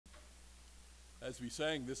as we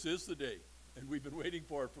sang, this is the day, and we've been waiting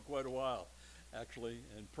for it for quite a while, actually,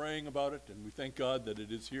 and praying about it, and we thank God that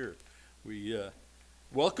it is here. We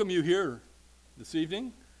welcome you here this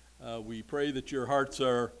evening. We pray that your hearts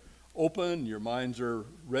are open, your minds are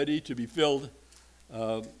ready to be filled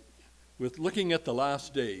with looking at the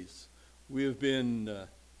last days. We have been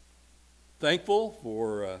thankful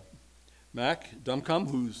for Mac Dumcum,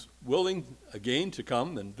 who's willing again to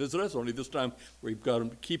come and visit us. Only this time we've got to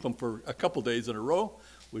keep him for a couple days in a row,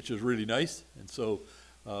 which is really nice. And so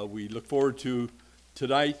we look forward to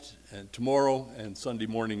tonight and tomorrow and Sunday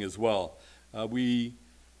morning as well. We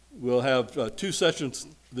will have 2 sessions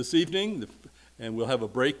this evening, and we'll have a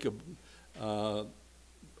break as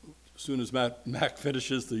soon as Mac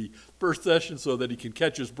finishes the first session so that he can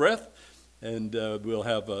catch his breath. And we'll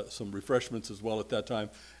have some refreshments as well at that time.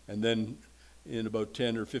 And then in about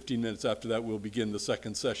 10 or 15 minutes after that, we'll begin the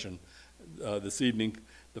second session this evening.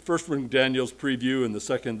 The first one, Daniel's preview, and the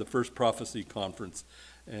second, the first prophecy conference.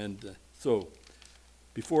 And so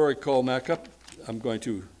before I call Mac up, I'm going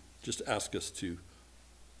to just ask us to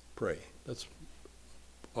pray. Let's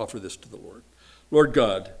offer this to the Lord. Lord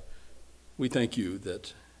God, we thank you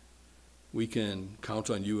that we can count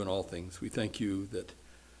on you in all things. We thank you that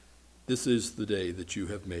this is the day that you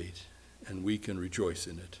have made, and we can rejoice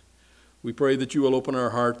in it. We pray that you will open our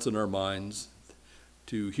hearts and our minds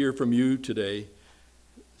to hear from you today,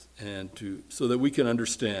 and so that we can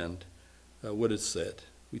understand what is said.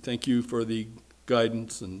 We thank you for the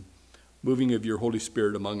guidance and moving of your Holy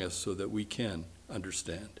Spirit among us so that we can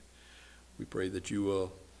understand. We pray that you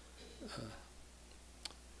will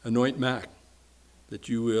anoint Mac, that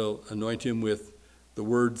you will anoint him with the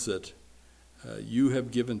words that you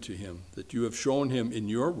have given to him, that you have shown him in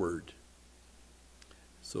your word,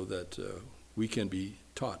 so that we can be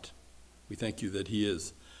taught. We thank you that he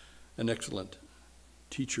is an excellent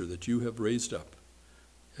teacher that you have raised up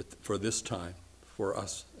for this time, for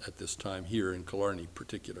us at this time here in Killarney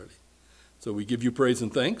particularly. So we give you praise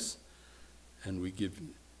and thanks, and we give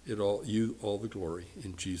you all the glory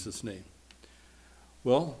in Jesus' name.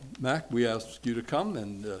 Well, Mac, we ask you to come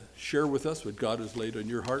and share with us what God has laid on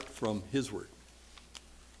your heart from his word.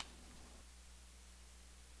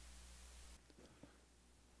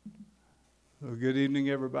 Well, good evening,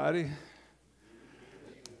 everybody.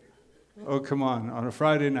 Oh, come on. On a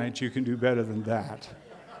Friday night, you can do better than that.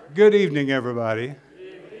 Good evening, everybody.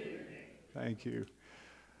 Thank you.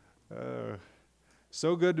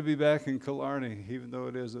 So good to be back in Killarney, even though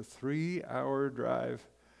it is a 3-hour drive.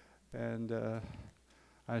 And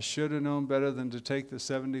I should have known better than to take the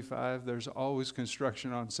 75. There's always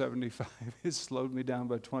construction on 75. It slowed me down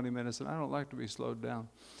by 20 minutes, and I don't like to be slowed down.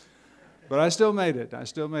 But I still made it.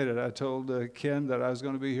 I told Ken that I was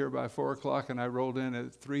going to be here by 4 o'clock, and I rolled in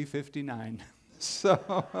at 3:59.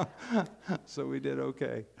 So we did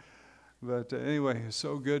okay. But anyway, it's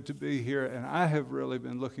so good to be here, and I have really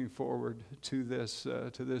been looking forward to this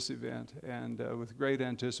event, and with great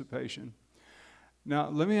anticipation. Now,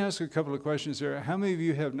 let me ask a couple of questions here. How many of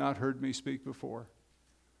you have not heard me speak before?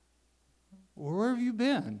 Where have you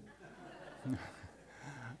been?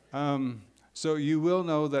 So you will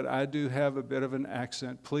know that I do have a bit of an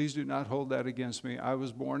accent. Please do not hold that against me. I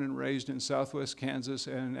was born and raised in southwest Kansas,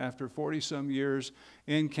 and after 40-some years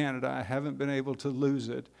in Canada, I haven't been able to lose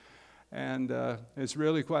it. And it's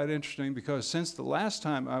really quite interesting because since the last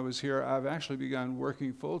time I was here, I've actually begun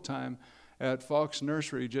working full-time at Falk's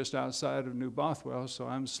Nursery just outside of New Bothwell, so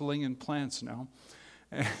I'm slinging plants now.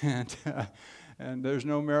 And there's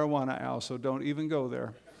no marijuana, Al, so don't even go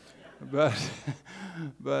there. But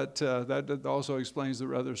that also explains the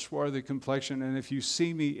rather swarthy complexion. And if you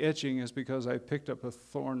see me itching, it's because I picked up a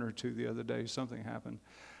thorn or two the other day. Something happened.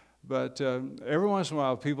 But every once in a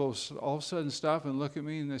while, people all of a sudden stop and look at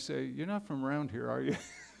me and they say, "You're not from around here, are you?"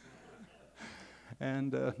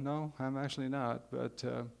 And no, I'm actually not. But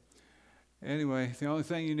anyway, the only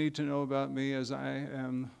thing you need to know about me is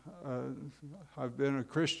I've been a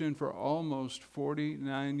Christian for almost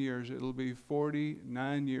 49 years. It'll be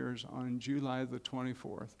 49 years on July the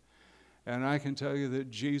 24th. And I can tell you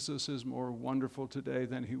that Jesus is more wonderful today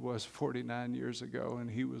than he was 49 years ago,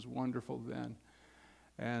 and he was wonderful then.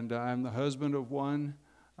 And I'm the husband of one.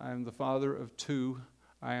 I'm the father of 2.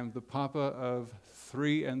 I am the papa of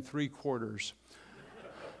 3 3/4.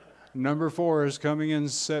 Number 4 is coming in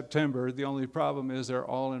September. The only problem is they're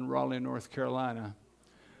all in Raleigh, North Carolina.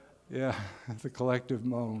 Yeah, the collective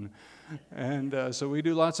moan. And so we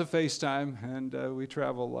do lots of FaceTime, and we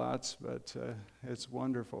travel lots, but it's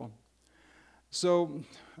wonderful. So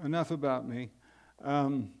enough about me.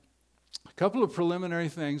 A couple of preliminary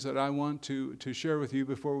things that I want to share with you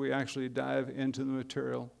before we actually dive into the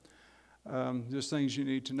material. just things you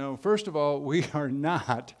need to know. First of all, we are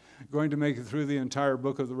not going to make it through the entire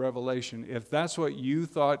book of the Revelation. If that's what you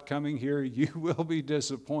thought coming here, you will be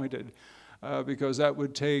disappointed because that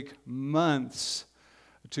would take months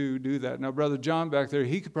to do that. Now, Brother John back there,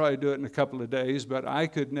 he could probably do it in a couple of days, but I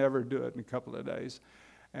could never do it in a couple of days.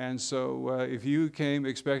 And so if you came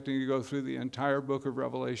expecting to go through the entire book of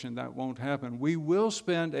Revelation, that won't happen. We will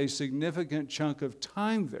spend a significant chunk of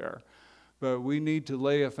time there, but we need to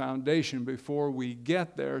lay a foundation before we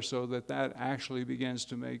get there so that that actually begins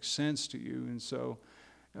to make sense to you. And so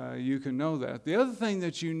you can know that. The other thing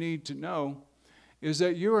that you need to know is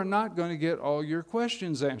that you are not going to get all your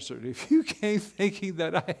questions answered. If you came thinking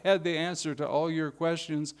that I had the answer to all your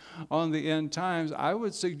questions on the end times, I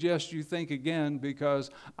would suggest you think again,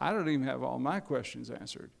 because I don't even have all my questions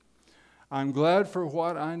answered. I'm glad for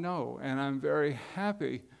what I know, and I'm very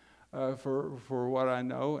happy for what I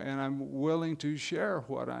know, and I'm willing to share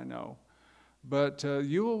what I know. But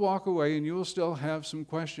you will walk away and you will still have some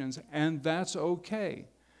questions, and that's okay.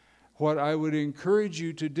 What I would encourage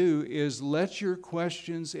you to do is let your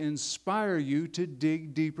questions inspire you to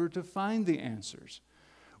dig deeper to find the answers.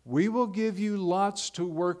 We will give you lots to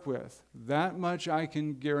work with. That much I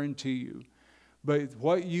can guarantee you. But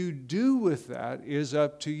what you do with that is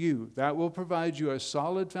up to you. That will provide you a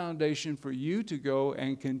solid foundation for you to go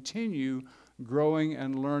and continue growing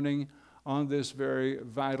and learning on this very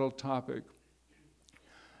vital topic.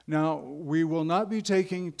 Now, we will not be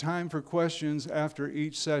taking time for questions after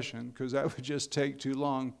each session because that would just take too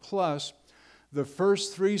long. Plus, the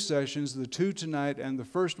first 3 sessions, the 2 tonight and the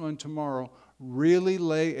first one tomorrow, really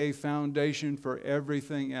lay a foundation for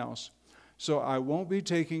everything else. So I won't be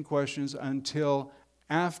taking questions until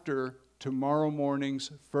after tomorrow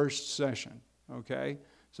morning's first session, okay?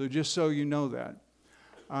 So just so you know that.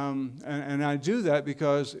 And I do that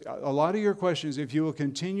because a lot of your questions, if you will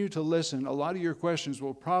continue to listen, a lot of your questions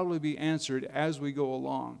will probably be answered as we go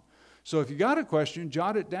along. So if you got a question,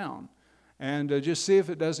 jot it down and just see if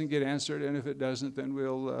it doesn't get answered. And if it doesn't, then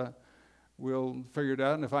we'll figure it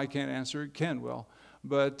out. And if I can't answer it, Ken will.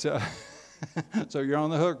 But so you're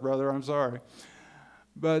on the hook, brother. I'm sorry.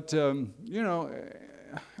 But, you know,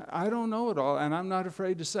 I don't know it all, and I'm not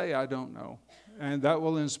afraid to say I don't know. And that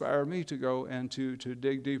will inspire me to go and to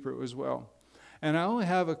dig deeper as well. And I only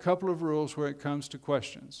have a couple of rules where it comes to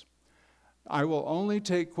questions. I will only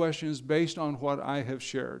take questions based on what I have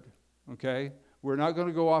shared, okay? We're not going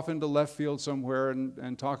to go off into left field somewhere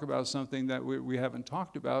and talk about something that we haven't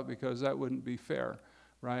talked about because that wouldn't be fair,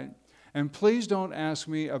 right? And please don't ask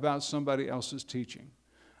me about somebody else's teaching.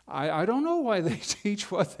 I don't know why they teach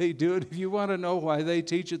what they do. And if you want to know why they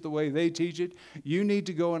teach it the way they teach it, you need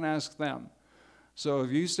to go and ask them. So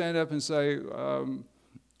if you stand up and say,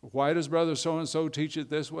 why does brother so-and-so teach it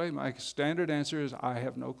this way? My standard answer is, I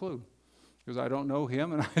have no clue. Because I don't know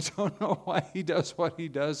him and I don't know why he does what he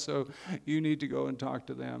does. So you need to go and talk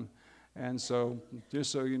to them. And so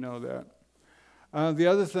just so you know that. The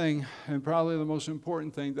other thing, and probably the most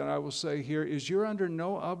important thing that I will say here, is you're under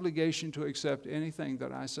no obligation to accept anything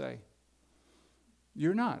that I say.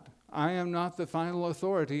 You're not. I am not the final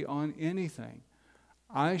authority on anything.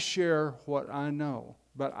 I share what I know,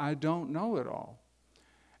 but I don't know it all.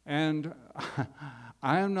 And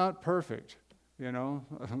I am not perfect, you know.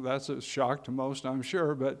 That's a shock to most, I'm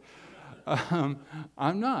sure, but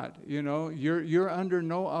I'm not, you know. You're under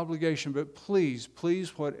no obligation, but please,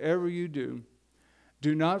 whatever you do,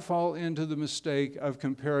 do not fall into the mistake of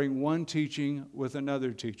comparing one teaching with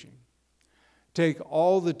another teaching. Take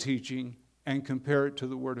all the teaching and compare it to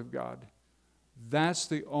the Word of God. That's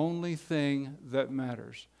the only thing that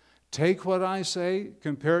matters. Take what I say,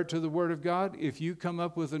 compare it to the Word of God. If you come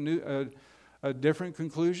up with a different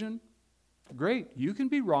conclusion, great. You can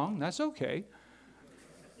be wrong. That's okay.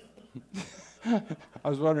 I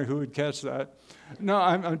was wondering who would catch that. No,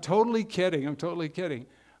 I'm totally kidding. I'm totally kidding.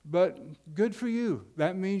 But good for you.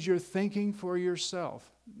 That means you're thinking for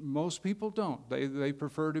yourself. Most people don't. They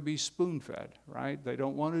prefer to be spoon-fed, right? They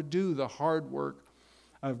don't want to do the hard work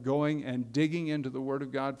of going and digging into the Word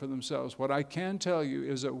of God for themselves. What I can tell you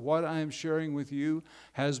is that what I am sharing with you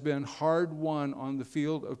has been hard-won on the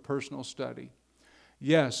field of personal study.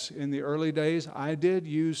 Yes, in the early days, I did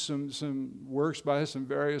use some works by some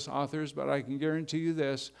various authors, but I can guarantee you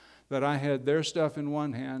this, that I had their stuff in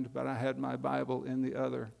one hand, but I had my Bible in the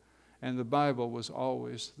other. And the Bible was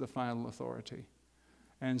always the final authority.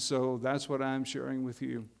 And so that's what I'm sharing with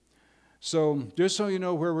you. So just so you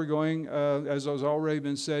know where we're going, as has already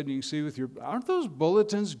been said, you can see with aren't those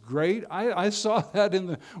bulletins great? I saw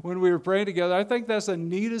that when we were praying together. I think that's the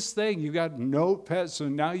neatest thing. You got notepads, so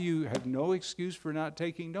now you have no excuse for not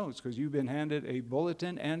taking notes because you've been handed a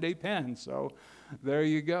bulletin and a pen. So there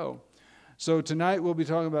you go. So tonight we'll be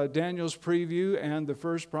talking about Daniel's preview and the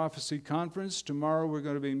first prophecy conference. Tomorrow we're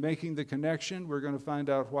going to be making the connection. We're going to find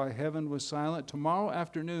out why heaven was silent. Tomorrow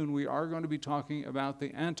afternoon we are going to be talking about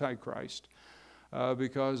the Antichrist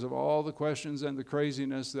because of all the questions and the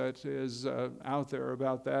craziness that is out there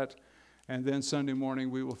about that. And then Sunday morning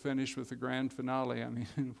we will finish with the grand finale. I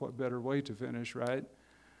mean, what better way to finish, right?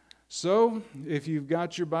 So if you've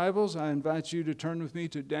got your Bibles, I invite you to turn with me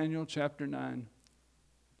to Daniel chapter 9.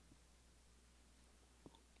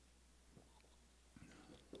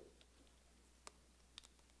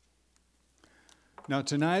 Now,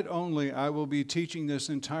 tonight only, I will be teaching this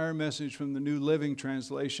entire message from the New Living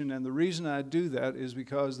Translation, and the reason I do that is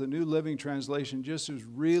because the New Living Translation just is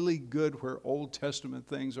really good where Old Testament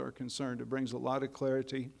things are concerned. It brings a lot of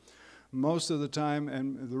clarity. Most of the time,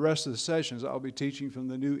 and the rest of the sessions, I'll be teaching from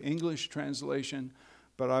the New English Translation,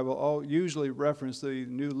 but I will usually reference the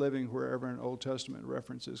New Living wherever an Old Testament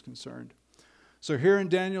reference is concerned. So here in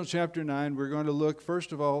Daniel chapter 9, we're going to look,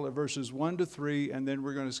 first of all, at verses 1 to 3, and then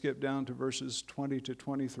we're going to skip down to verses 20 to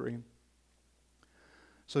 23.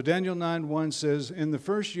 So Daniel 9:1 says, "In the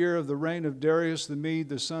first year of the reign of Darius the Mede,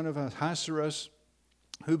 the son of Ahasuerus,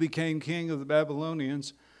 who became king of the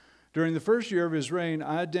Babylonians, during the first year of his reign,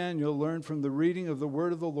 I, Daniel, learned from the reading of the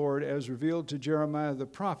word of the Lord as revealed to Jeremiah the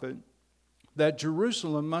prophet, that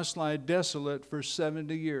Jerusalem must lie desolate for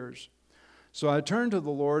 70 years. So I turned to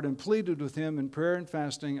the Lord and pleaded with him in prayer and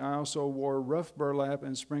fasting. I also wore rough burlap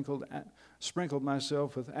and sprinkled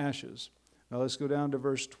myself with ashes." Now let's go down to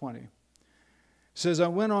verse 20. It says, "I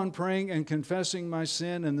went on praying and confessing my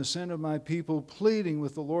sin and the sin of my people, pleading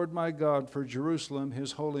with the Lord my God for Jerusalem,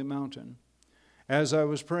 his holy mountain. As I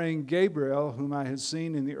was praying, Gabriel, whom I had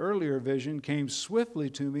seen in the earlier vision, came swiftly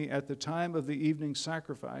to me at the time of the evening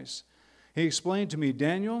sacrifice. He explained to me,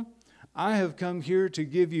 'Daniel, I have come here to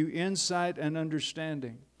give you insight and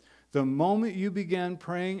understanding. The moment you began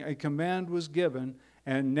praying, a command was given,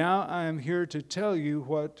 and now I am here to tell you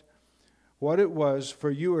what it was,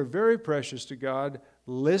 for you are very precious to God.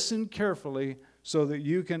 Listen carefully so that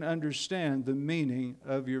you can understand the meaning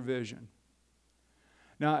of your vision.'"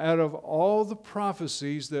 Now, out of all the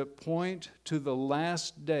prophecies that point to the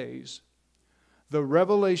last days, the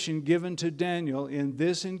revelation given to Daniel in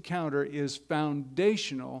this encounter is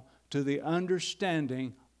foundational to the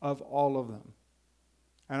understanding of all of them.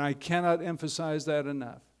 And I cannot emphasize that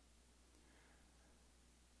enough.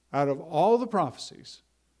 Out of all the prophecies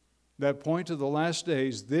that point to the last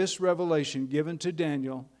days, this revelation given to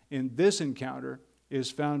Daniel in this encounter is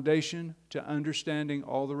foundation to understanding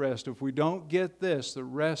all the rest. If we don't get this, the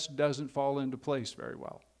rest doesn't fall into place very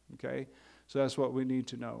well. Okay? So that's what we need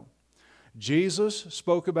to know. Jesus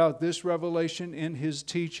spoke about this revelation in his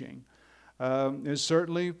teaching. It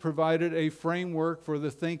certainly provided a framework for the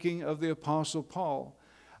thinking of the Apostle Paul.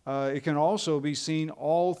 It can also be seen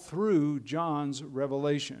all through John's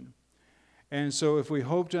revelation. And so if we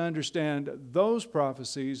hope to understand those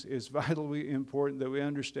prophecies, it's vitally important that we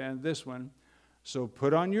understand this one. So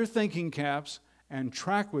put on your thinking caps and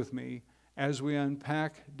track with me as we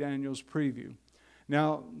unpack Daniel's preview.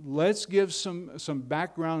 Now, let's give some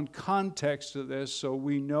background context to this so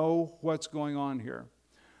we know what's going on here.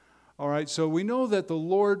 All right, so we know that the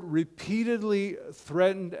Lord repeatedly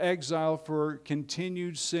threatened exile for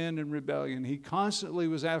continued sin and rebellion. He constantly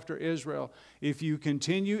was after Israel. If you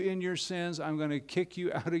continue in your sins, I'm going to kick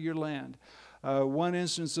you out of your land. One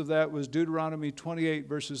instance of that was Deuteronomy 28,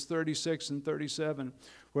 verses 36 and 37,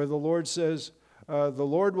 where the Lord says, "The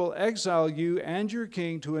Lord will exile you and your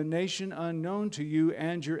king to a nation unknown to you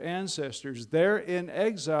and your ancestors. There in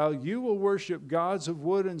exile you will worship gods of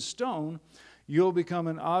wood and stone. You'll become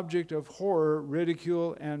an object of horror,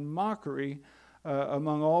 ridicule, and mockery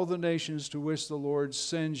among all the nations to which the Lord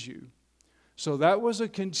sends you." So that was a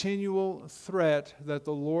continual threat that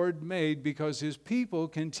the Lord made because his people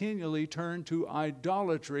continually turned to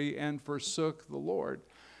idolatry and forsook the Lord.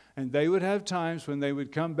 And they would have times when they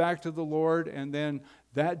would come back to the Lord, and then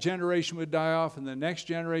that generation would die off, and the next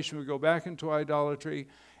generation would go back into idolatry.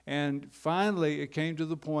 And finally, it came to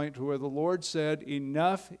the point where the Lord said,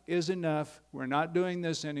 "Enough is enough. We're not doing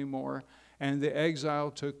this anymore." And the exile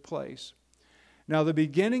took place. Now, the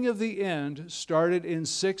beginning of the end started in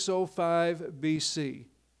 605 BC.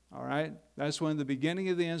 All right? That's when the beginning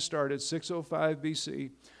of the end started, 605 BC.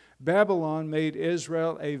 Babylon made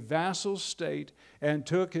Israel a vassal state and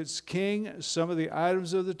took its king, some of the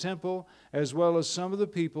items of the temple, as well as some of the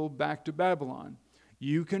people back to Babylon.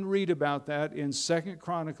 You can read about that in 2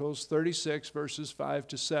 Chronicles 36, verses 5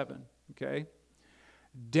 to 7. Okay?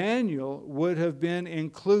 Daniel would have been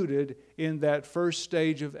included in that first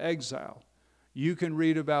stage of exile. You can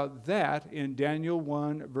read about that in Daniel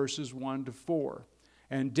 1, verses 1 to 4.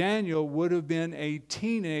 And Daniel would have been a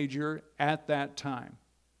teenager at that time.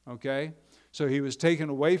 Okay? So he was taken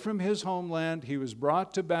away from his homeland. He was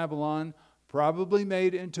brought to Babylon, probably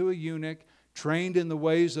made into a eunuch, trained in the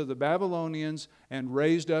ways of the Babylonians, and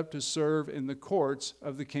raised up to serve in the courts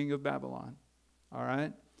of the king of Babylon. All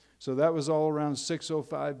right? So that was all around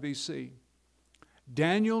 605 BC.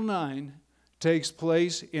 Daniel 9 takes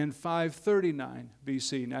place in 539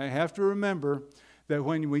 BC. Now, you have to remember that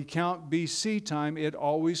when we count BC time, it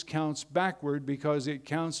always counts backward because it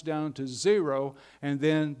counts down to 0, and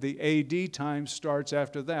then the AD time starts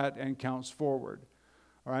after that and counts forward.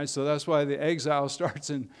 All right, so that's why the exile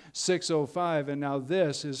starts in 605, and now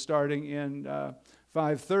this is starting in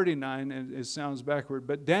 539, and it sounds backward.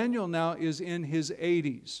 But Daniel now is in his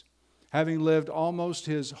 80s, having lived almost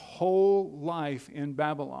his whole life in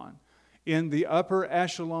Babylon, in the upper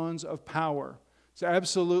echelons of power. It's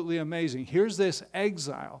absolutely amazing. Here's this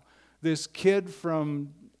exile, this kid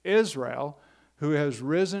from Israel who has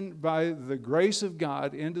risen by the grace of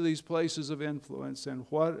God into these places of influence, and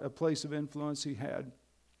what a place of influence he had.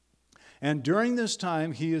 And during this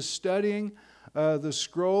time, he is studying the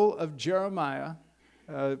scroll of Jeremiah.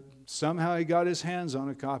 Somehow he got his hands on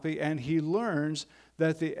a copy, and he learns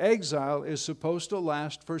that the exile is supposed to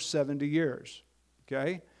last for 70 years.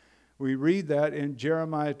 Okay? We read that in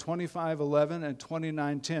Jeremiah 25:11 and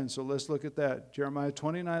 29:10. So let's look at that. Jeremiah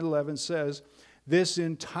 29:11 says, "This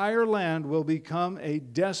entire land will become a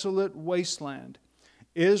desolate wasteland.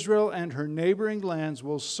 Israel and her neighboring lands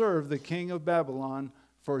will serve the king of Babylon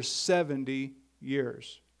for 70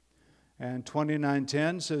 years. And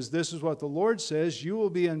 29:10 says, "This is what the Lord says, you will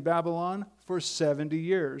be in Babylon for 70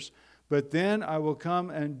 years. But then I will come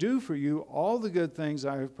and do for you all the good things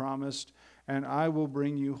I have promised, and I will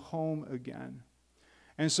bring you home again."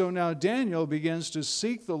 And so now Daniel begins to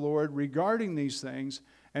seek the Lord regarding these things,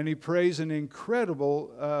 and he prays an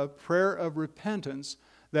incredible prayer of repentance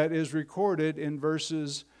that is recorded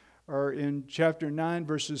in chapter 9,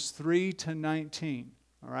 verses 3 to 19.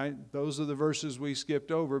 All right, those are the verses we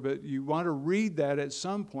skipped over, but you want to read that at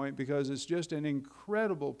some point because it's just an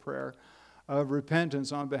incredible prayer of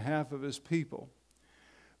repentance on behalf of his people.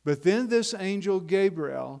 But then this angel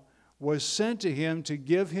Gabriel was sent to him to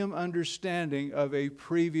give him understanding of a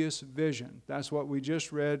previous vision. That's what we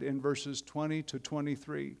just read in verses 20 to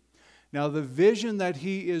 23. Now, the vision that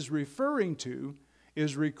he is referring to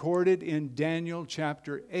is recorded in Daniel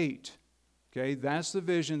chapter 8. Okay, that's the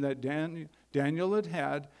vision that Daniel had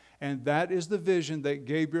had, and that is the vision that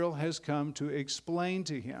Gabriel has come to explain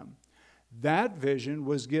to him. That vision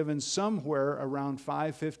was given somewhere around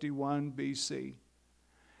 551 BC.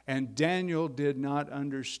 And Daniel did not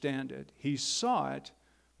understand it. He saw it,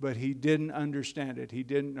 but he didn't understand it. He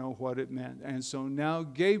didn't know what it meant. And so now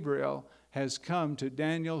Gabriel has come to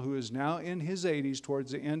Daniel, who is now in his 80s,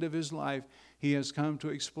 towards the end of his life. He has come to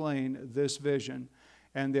explain this vision.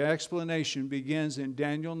 And the explanation begins in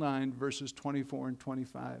Daniel 9, verses 24 and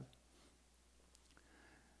 25.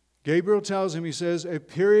 Gabriel tells him, he says, a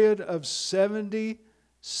period of 70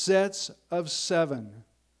 sets of 7.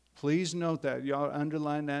 Please note that. Y'all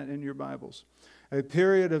underline that in your Bibles. A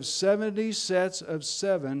period of 70 sets of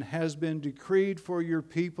 7 has been decreed for your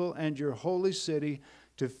people and your holy city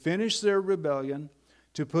to finish their rebellion,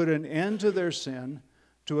 to put an end to their sin,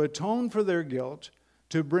 to atone for their guilt,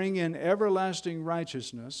 to bring in everlasting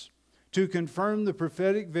righteousness, to confirm the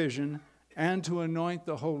prophetic vision, and to anoint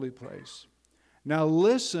the holy place. Now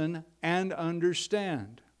listen and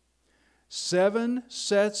understand. 7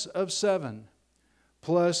 sets of 7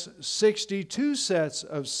 plus 62 sets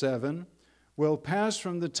of 7 will pass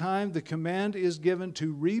from the time the command is given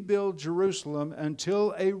to rebuild Jerusalem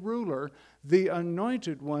until a ruler, the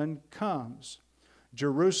Anointed One, comes.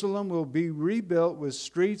 Jerusalem will be rebuilt with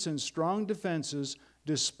streets and strong defenses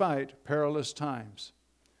despite perilous times.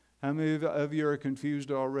 How many of you are confused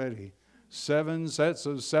already? 7 sets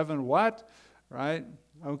of 7 what? Right?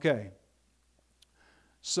 Okay.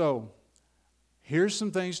 So, here's some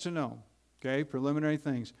things to know. Okay, preliminary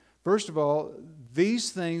things. First of all, these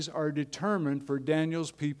things are determined for Daniel's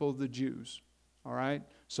people, the Jews. All right?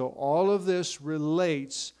 So all of this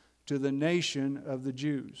relates to the nation of the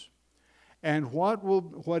Jews. And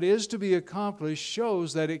what is to be accomplished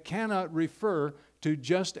shows that it cannot refer to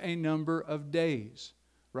just a number of days.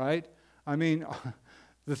 right? I mean,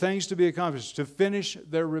 the things to be accomplished: to finish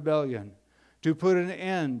their rebellion, to put an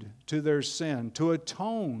end to their sin, to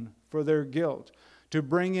atone for their guilt, to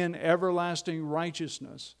bring in everlasting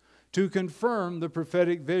righteousness, to confirm the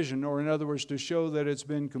prophetic vision, or in other words, to show that it's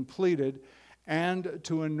been completed, and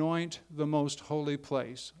to anoint the most holy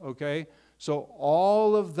place, okay? So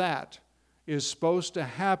all of that is supposed to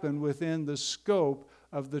happen within the scope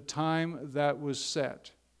of the time that was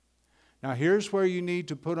set. Now here's where you need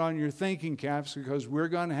to put on your thinking caps, because we're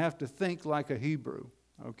going to have to think like a Hebrew,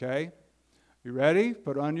 okay? You ready?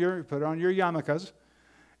 Put on your yarmulkes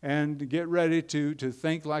and get ready to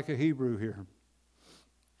think like a Hebrew here.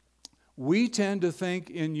 We tend to think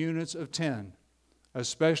in units of 10,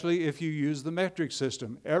 especially if you use the metric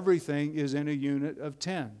system. Everything is in a unit of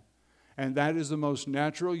 10. And that is the most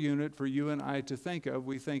natural unit for you and I to think of.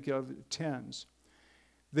 We think of tens.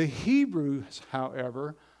 The Hebrews,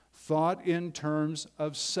 however, thought in terms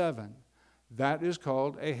of 7. That is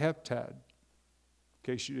called a heptad, in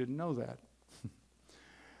case you didn't know that.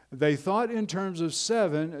 They thought in terms of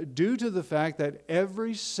 7 due to the fact that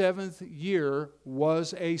every 7th year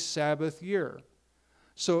was a Sabbath year.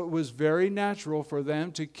 So it was very natural for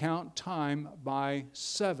them to count time by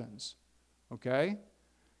 7s. Okay?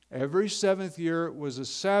 Every 7th year was a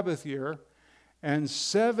Sabbath year, and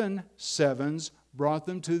 7 sevens brought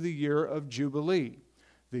them to the year of Jubilee.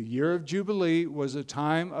 The year of Jubilee was a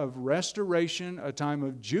time of restoration, a time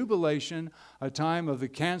of jubilation, a time of the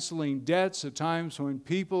canceling debts, a time when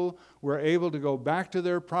people were able to go back to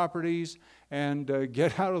their properties and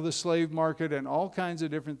get out of the slave market and all kinds of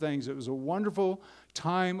different things. It was a wonderful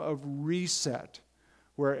time of reset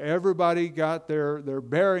where everybody got their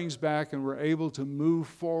bearings back and were able to move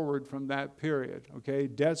forward from that period. Okay,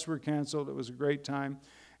 debts were canceled. It was a great time,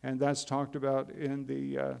 and that's talked about in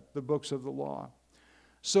the books of the law.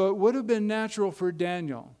 So it would have been natural for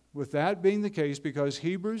Daniel, with that being the case, because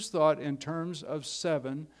Hebrews thought in terms of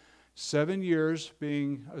 7 years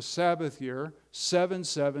being a Sabbath year, 7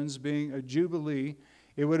 sevens being a Jubilee,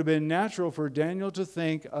 it would have been natural for Daniel to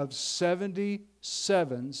think of 70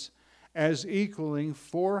 sevens as equaling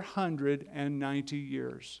 490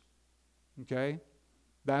 years. Okay?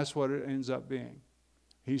 That's what it ends up being.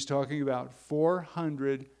 He's talking about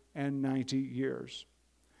 490 years.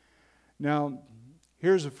 Now,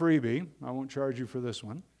 here's a freebie. I won't charge you for this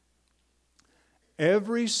one.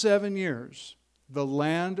 Every 7 years, the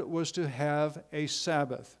land was to have a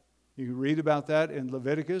Sabbath. You read about that in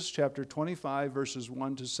Leviticus chapter 25, verses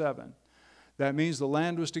 1 to 7. That means the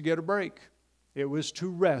land was to get a break. It was to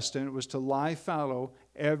rest, and it was to lie fallow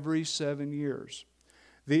every 7 years.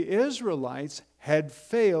 The Israelites had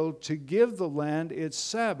failed to give the land its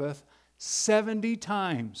Sabbath 70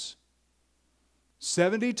 times.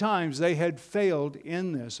 70 times they had failed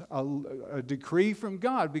in this, a decree from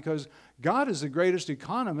God, because God is the greatest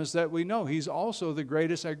economist that we know. He's also the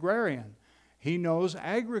greatest agrarian. He knows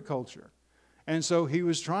agriculture. And so he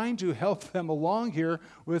was trying to help them along here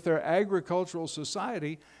with their agricultural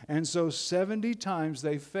society, and so 70 times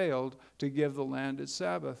they failed to give the land its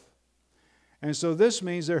Sabbath. And so this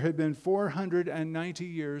means there had been 490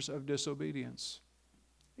 years of disobedience.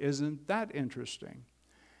 Isn't that interesting?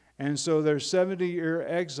 And so their 70-year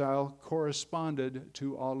exile corresponded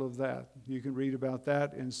to all of that. You can read about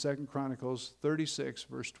that in 2 Chronicles 36,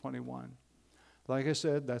 verse 21. Like I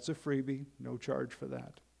said, that's a freebie, no charge for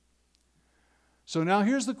that. So now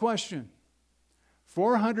here's the question.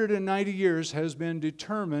 490 years has been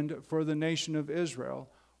determined for the nation of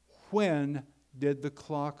Israel. When did the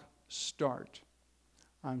clock start?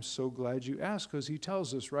 I'm so glad you asked, because he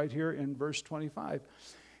tells us right here in verse 25.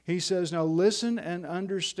 He says, now listen and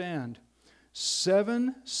understand.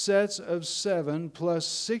 7 sets of 7 plus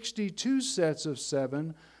 62 sets of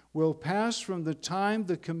 7 will pass from the time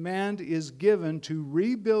the command is given to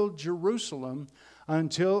rebuild Jerusalem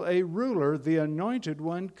until a ruler, the anointed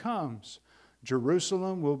one, comes.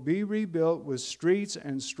 Jerusalem will be rebuilt with streets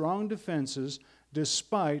and strong defenses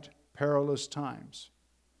despite perilous times.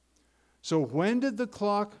 So when did the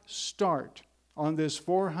clock start on this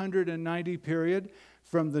 490 period?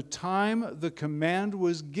 From the time the command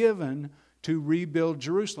was given to rebuild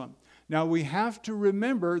Jerusalem. Now we have to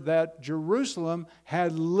remember that Jerusalem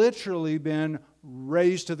had literally been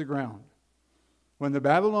razed to the ground. When the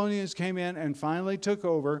Babylonians came in and finally took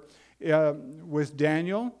over, with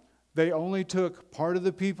Daniel, they only took part of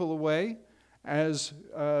the people away as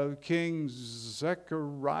King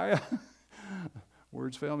Zechariah,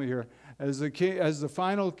 words fail me here, as the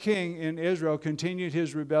final king in Israel continued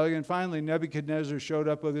his rebellion. Finally, Nebuchadnezzar showed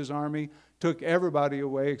up with his army, took everybody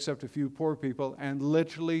away except a few poor people, and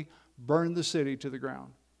literally burned the city to the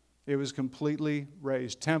ground. It was completely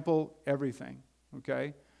razed. Temple, everything,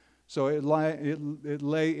 okay? So it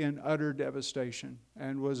lay in utter devastation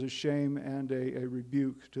and was a shame and a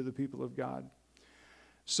rebuke to the people of God.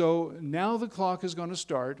 So now the clock is going to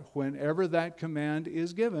start whenever that command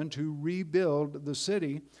is given to rebuild the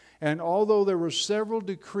city. And although there were several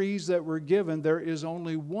decrees that were given, there is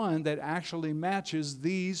only one that actually matches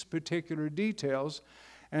these particular details.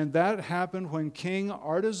 And that happened when King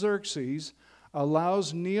Artaxerxes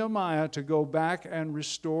allows Nehemiah to go back and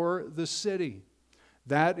restore the city.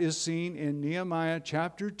 That is seen in Nehemiah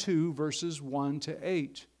chapter 2, verses 1 to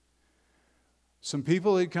 8. Some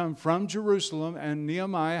people had come from Jerusalem, and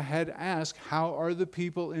Nehemiah had asked, how are the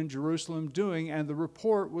people in Jerusalem doing? And the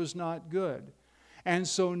report was not good. And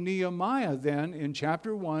so Nehemiah then, in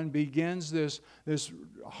chapter 1, begins this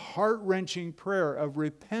heart-wrenching prayer of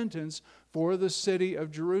repentance for the city of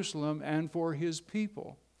Jerusalem and for his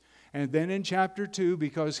people. And then in chapter 2,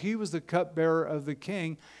 because he was the cupbearer of the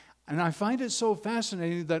king, and I find it so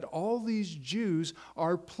fascinating that all these Jews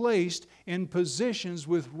are placed in positions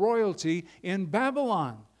with royalty in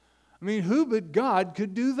Babylon. I mean, who but God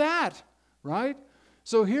could do that, right?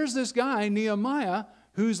 So here's this guy, Nehemiah,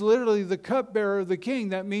 who's literally the cupbearer of the king.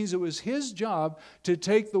 That means it was his job to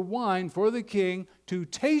take the wine for the king, to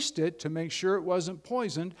taste it, to make sure it wasn't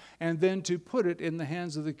poisoned, and then to put it in the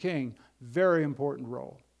hands of the king. Very important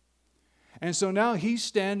role. And so now he's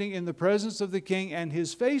standing in the presence of the king, and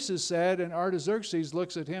his face is sad, and Artaxerxes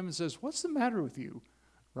looks at him and says, what's the matter with you,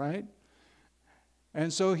 right?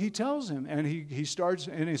 And so he tells him, and he starts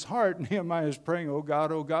in his heart, Nehemiah is praying, oh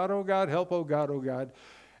God, oh God, oh God, help, oh God, oh God.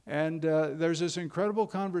 And there's this incredible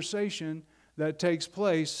conversation that takes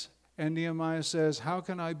place, and Nehemiah says, how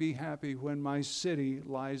can I be happy when my city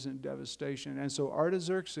lies in devastation? And so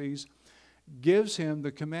Artaxerxes gives him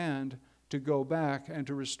the command to go back and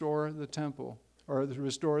to restore the temple, or to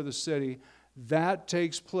restore the city. That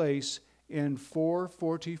takes place in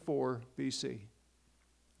 444 BC.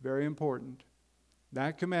 Very important.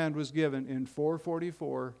 That command was given in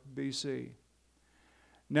 444 BC.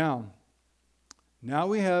 Now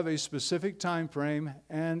we have a specific time frame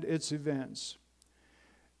and its events.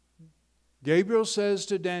 Gabriel says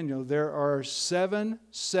to Daniel, there are 7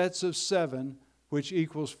 sets of 7, which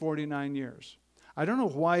equals 49 years. I don't know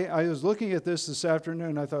why. I was looking at this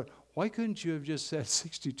afternoon. I thought, why couldn't you have just said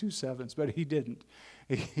 62 sevens? But he didn't.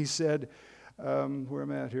 He said, where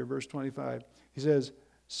am I at here? Verse 25. He says,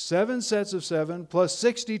 7 sets of 7 plus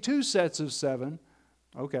 62 sets of 7.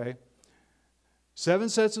 Okay. 7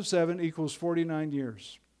 sets of 7 equals 49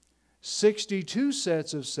 years. 62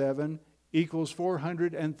 sets of 7 equals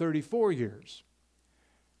 434 years.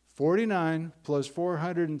 49 plus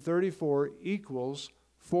 434 equals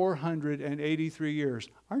 483 years.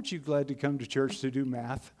 Aren't you glad to come to church to do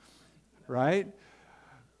math? Right?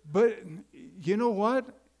 But you know what?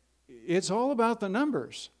 It's all about the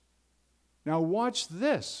numbers. Now watch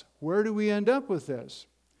this. Where do we end up with this?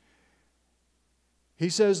 He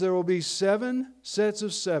says there will be 7 sets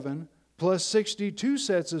of 7 plus 62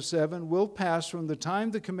 sets of 7 will pass from the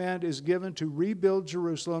time the command is given to rebuild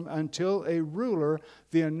Jerusalem until a ruler,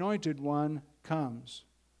 the anointed one, comes.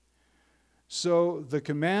 So the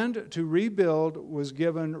command to rebuild was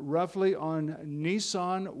given roughly on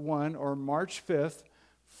Nisan 1 or March 5th,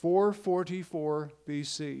 444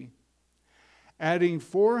 BC. Adding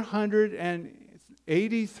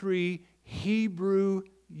 483 Hebrew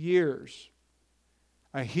years.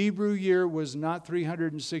 A Hebrew year was not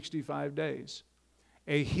 365 days.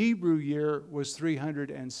 A Hebrew year was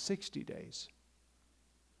 360 days.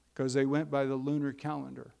 Because they went by the lunar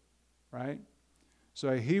calendar, right? So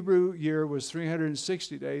a Hebrew year was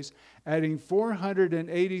 360 days. Adding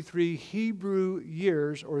 483 Hebrew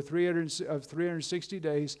years, or 360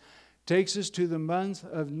 days, takes us to the month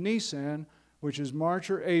of Nisan, which is March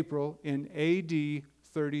or April in AD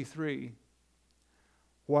 33.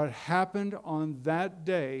 What happened on that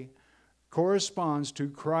day corresponds to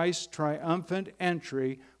Christ's triumphant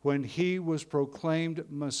entry when he was proclaimed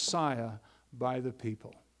Messiah by the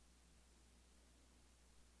people.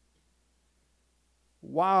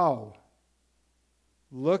 Wow.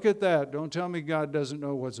 Look at that. Don't tell me God doesn't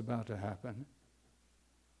know what's about to happen.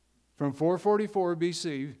 From 444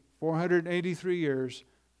 BC, 483 years,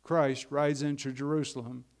 Christ rides into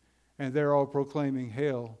Jerusalem, and they're all proclaiming,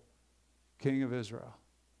 Hail, King of Israel.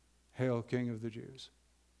 Hail, King of the Jews.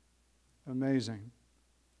 Amazing.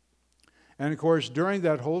 And of course, during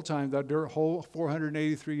that whole time, that whole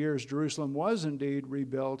 483 years, Jerusalem was indeed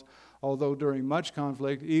rebuilt, although during much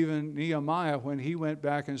conflict, even Nehemiah, when he went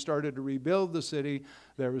back and started to rebuild the city,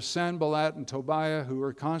 there was Sanballat and Tobiah who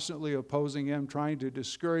were constantly opposing him, trying to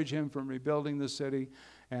discourage him from rebuilding the city.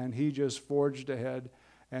 and he just forged ahead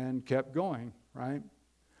and kept going, right?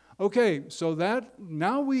 Okay, so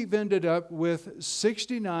now we've ended up with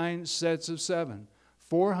 69 sets of 7,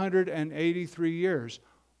 483 years.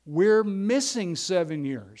 We're missing 7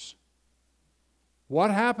 years.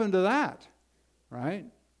 What happened to that, right?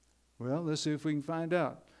 Well, let's see if we can find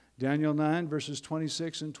out. Daniel 9, verses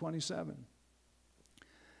 26 and 27.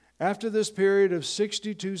 After this period of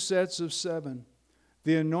 62 sets of 7,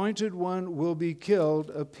 the anointed one will be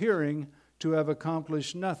killed, appearing to have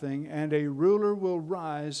accomplished nothing, and a ruler will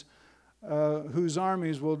rise whose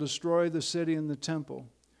armies will destroy the city and the temple.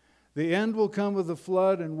 The end will come with a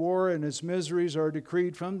flood and war, and its miseries are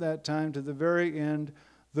decreed from that time to the very end.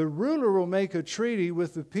 The ruler will make a treaty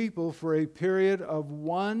with the people for a period of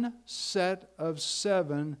 1 set of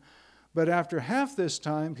 7, but after half this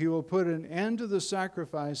time he will put an end to the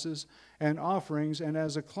sacrifices and offerings, and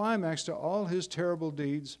as a climax to all his terrible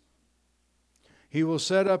deeds, he will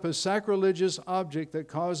set up a sacrilegious object that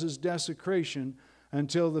causes desecration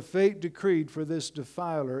until the fate decreed for this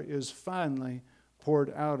defiler is finally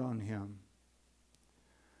poured out on him.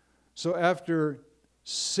 So after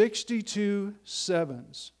 62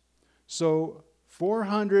 sevens, so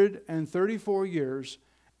 434 years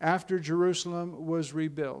after Jerusalem was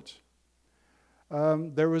rebuilt,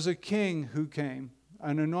 there was a king who came,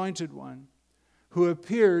 an anointed one, who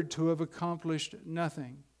appeared to have accomplished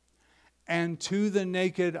nothing. And to the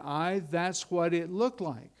naked eye, that's what it looked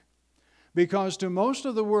like. Because to most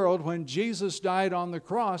of the world, when Jesus died on the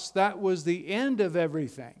cross, that was the end of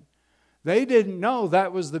everything. They didn't know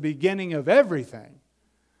that was the beginning of everything,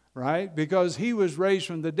 right? Because he was raised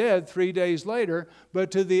from the dead 3 days later. But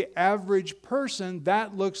to the average person,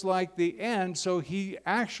 that looks like the end. So he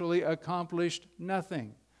actually accomplished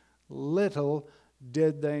nothing. Little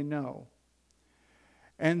did they know.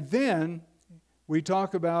 And then we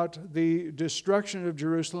talk about the destruction of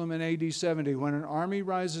Jerusalem in AD 70, when an army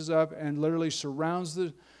rises up and literally surrounds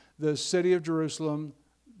the city of Jerusalem,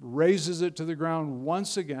 razes it to the ground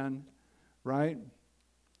once again, right?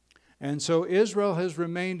 And so Israel has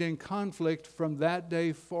remained in conflict from that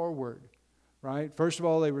day forward, right? First of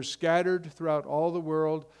all, they were scattered throughout all the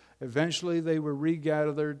world. Eventually, they were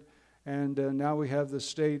regathered, and now we have the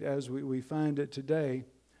state as we find it today.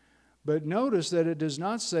 But notice that it does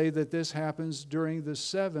not say that this happens during the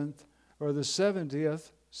 7th or the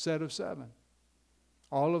 70th set of 7.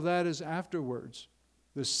 All of that is afterwards.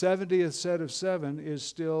 The 70th set of 7 is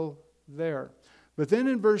still there. But then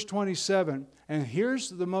in verse 27, and here's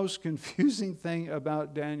the most confusing thing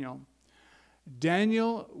about Daniel.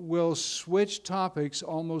 Daniel will switch topics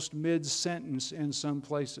almost mid-sentence in some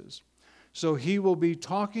places. So he will be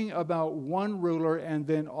talking about one ruler and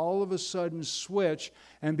then all of a sudden switch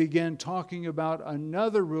and begin talking about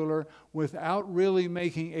another ruler without really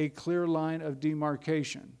making a clear line of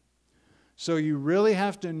demarcation. So you really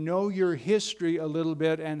have to know your history a little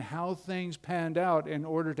bit and how things panned out in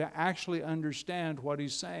order to actually understand what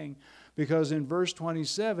he's saying. Because in verse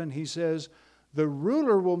 27 he says, the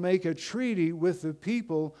ruler will make a treaty with the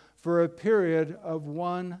people for a period of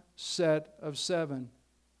 1 set of 7.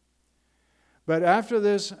 But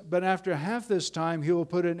after half this time, he will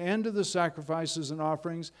put an end to the sacrifices and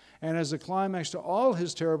offerings, and as a climax to all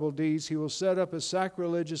his terrible deeds, he will set up a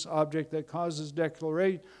sacrilegious object that causes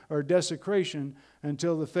desecration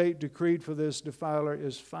until the fate decreed for this defiler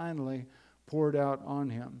is finally poured out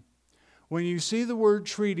on him. When you see the word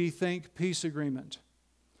treaty, think peace agreement.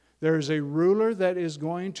 There is a ruler that is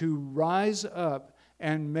going to rise up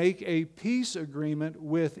and make a peace agreement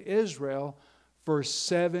with Israel for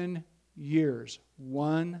 7 years,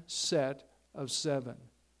 1 set of 7,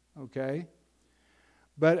 okay?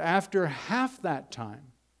 But after half that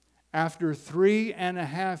time, after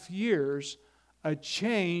 3.5 years, a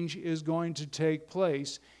change is going to take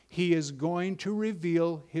place. He is going to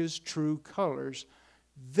reveal his true colors.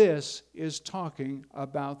 This is talking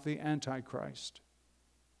about the Antichrist.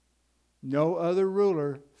 No other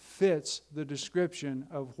ruler fits the description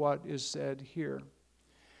of what is said here.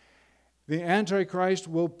 The Antichrist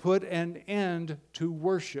will put an end to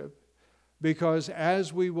worship because,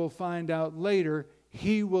 as we will find out later,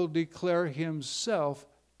 he will declare himself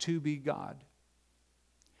to be God.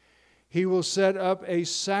 He will set up a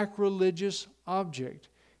sacrilegious object.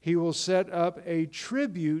 He will set up a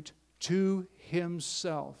tribute to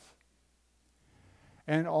himself.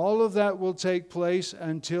 And all of that will take place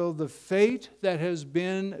until the fate that has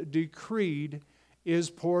been decreed is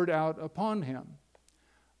poured out upon him.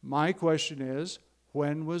 My question is,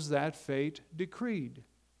 when was that fate decreed?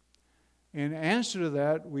 In answer to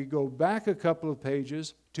that, we go back a couple of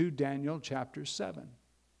pages to Daniel chapter 7.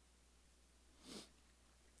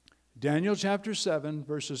 Daniel chapter 7,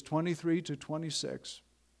 verses 23 to 26.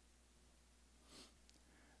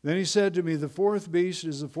 Then he said to me, the fourth beast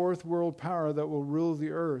is the fourth world power that will rule the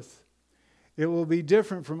earth. It will be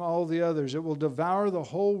different from all the others. It will devour the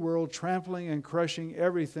whole world, trampling and crushing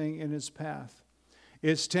everything in its path.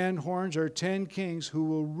 Its 10 horns are 10 kings who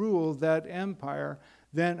will rule that empire.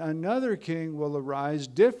 Then another king will arise,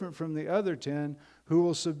 different from the other 10, who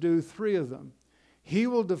will subdue 3 of them. He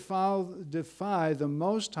will defy the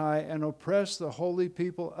Most High and oppress the holy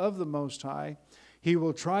people of the Most High. He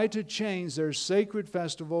will try to change their sacred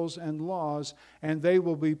festivals and laws, and they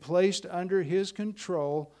will be placed under his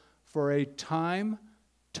control for a time,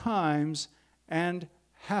 times, and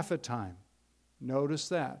half a time. Notice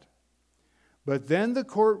that. But then the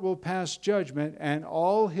court will pass judgment, and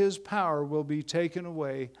all his power will be taken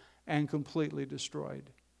away and completely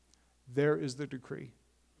destroyed. There is the decree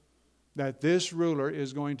that this ruler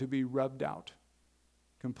is going to be rubbed out,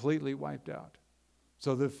 completely wiped out.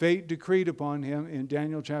 So the fate decreed upon him in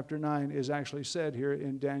Daniel chapter 9 is actually said here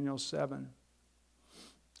in Daniel 7.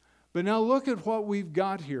 But now look at what we've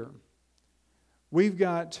got here. We've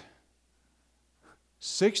got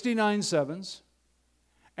 69 sevens,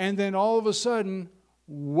 and then all of a sudden,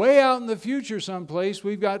 way out in the future someplace,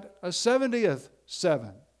 we've got a 70th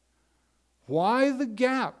seven. Why the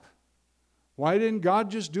gap? Why didn't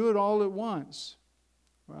God just do it all at once?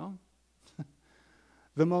 Well,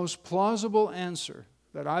 the most plausible answer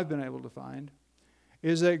that I've been able to find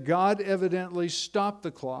is that God evidently stopped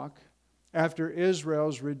the clock after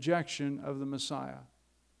Israel's rejection of the Messiah.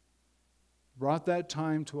 Brought that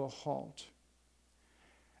time to a halt.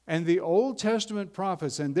 And the Old Testament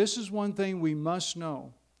prophets, and this is one thing we must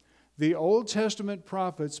know, the Old Testament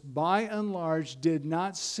prophets, by and large, did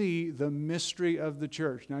not see the mystery of the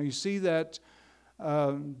church. Now you see that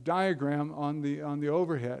diagram on the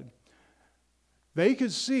overhead. They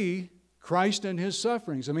could see Christ and his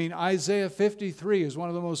sufferings. I mean, Isaiah 53 is one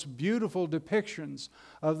of the most beautiful depictions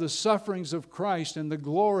of the sufferings of Christ and the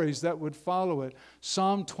glories that would follow it.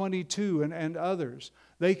 Psalm 22 and others.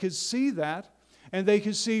 They could see that, and they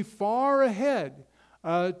could see far ahead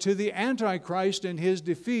to the Antichrist and his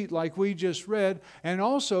defeat, like we just read, and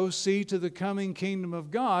also see to the coming kingdom of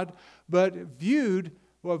God, but viewed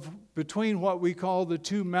between what we call the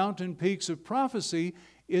 2 mountain peaks of prophecy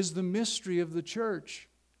is the mystery of the church.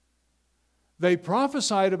 They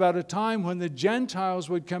prophesied about a time when the Gentiles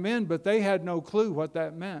would come in, but they had no clue what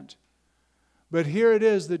that meant. But here it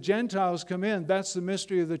is, the Gentiles come in. That's the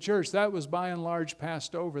mystery of the church. That was by and large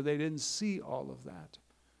passed over. They didn't see all of that.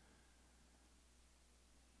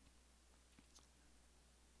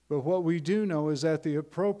 But what we do know is at the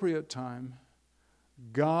appropriate time,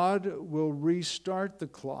 God will restart the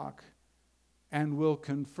clock and will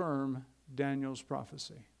confirm Daniel's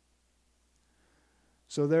prophecy.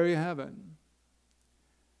 So there you have it.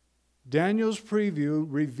 Daniel's preview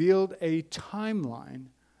revealed a timeline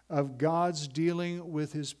of God's dealing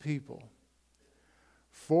with his people.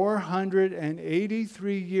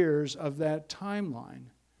 483 years of that timeline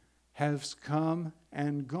has come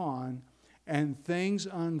and gone, and things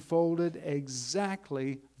unfolded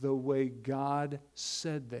exactly the way God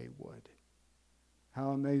said they would. How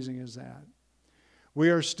amazing is that? We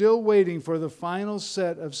are still waiting for the final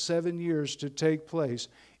set of 7 years to take place.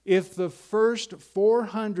 If the first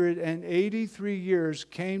 483 years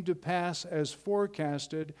came to pass as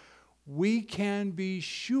forecasted, we can be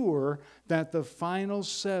sure that the final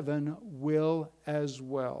 7 will as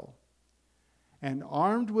well. And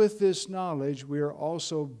armed with this knowledge, we are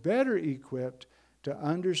also better equipped to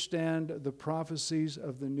understand the prophecies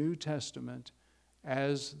of the New Testament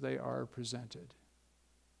as they are presented.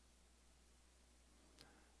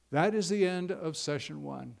 That is the end of session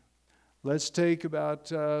 1. Let's take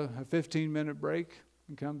about a 15-minute break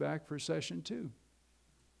and come back for session 2.